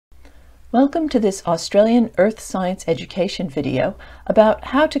Welcome to this Australian Earth Science Education video about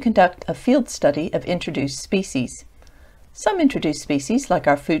how to conduct a field study of introduced species. Some introduced species, like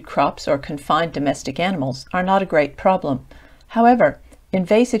our food crops or confined domestic animals, are not a great problem. However,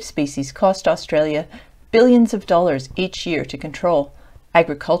 invasive species cost Australia billions of dollars each year to control.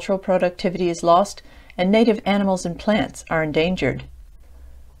 Agricultural productivity is lost, and native animals and plants are endangered.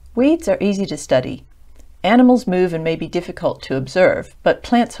 Weeds are easy to study. Animals move and may be difficult to observe, but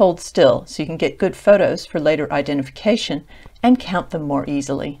plants hold still, so you can get good photos for later identification and count them more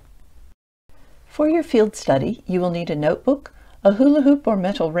easily. For your field study, you will need a notebook, a hula hoop or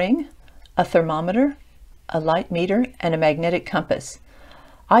metal ring, a thermometer, a light meter, and a magnetic compass.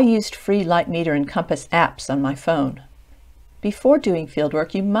 I used free light meter and compass apps on my phone. Before doing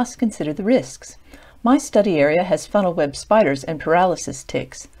fieldwork, you must consider the risks. My study area has funnel web spiders and paralysis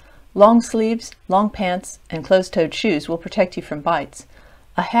ticks. Long sleeves, long pants, and closed-toed shoes will protect you from bites.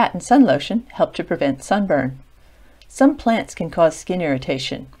 A hat and sun lotion help to prevent sunburn. Some plants can cause skin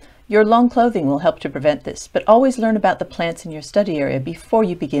irritation. Your long clothing will help to prevent this, but always learn about the plants in your study area before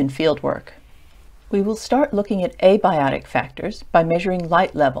you begin field work. We will start looking at abiotic factors by measuring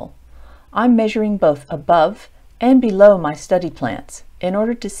light level. I'm measuring both above and below my study plants in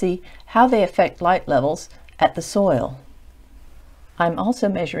order to see how they affect light levels at the soil. I'm also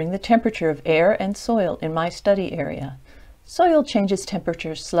measuring the temperature of air and soil in my study area. Soil changes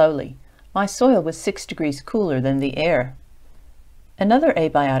temperature slowly. My soil was 6 degrees cooler than the air. Another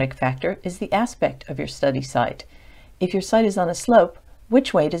abiotic factor is the aspect of your study site. If your site is on a slope,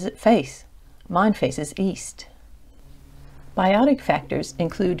 which way does it face? Mine faces east. Biotic factors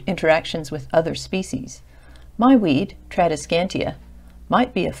include interactions with other species. My weed, Tradescantia,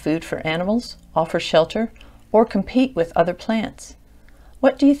 might be a food for animals, offer shelter, or compete with other plants.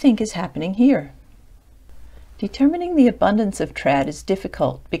 What do you think is happening here? Determining the abundance of trad is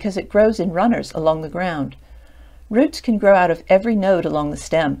difficult because it grows in runners along the ground. Roots can grow out of every node along the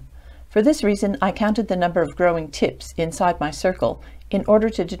stem. For this reason, I counted the number of growing tips inside my circle in order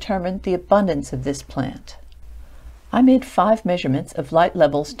to determine the abundance of this plant. I made 5 measurements of light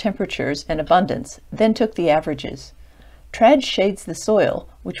levels, temperatures, and abundance, then took the averages. Trad shades the soil,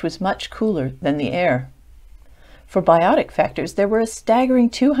 which was much cooler than the air. For biotic factors, there were a staggering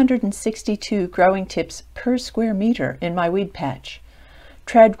 262 growing tips per square meter in my weed patch.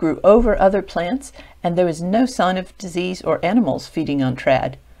 Trad grew over other plants, and there was no sign of disease or animals feeding on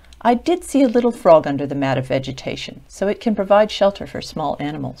trad. I did see a little frog under the mat of vegetation, so it can provide shelter for small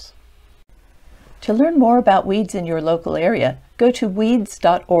animals. To learn more about weeds in your local area, go to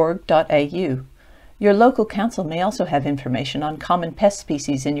weeds.org.au. Your local council may also have information on common pest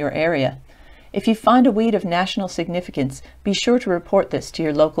species in your area. If you find a weed of national significance, be sure to report this to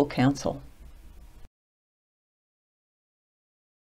your local council.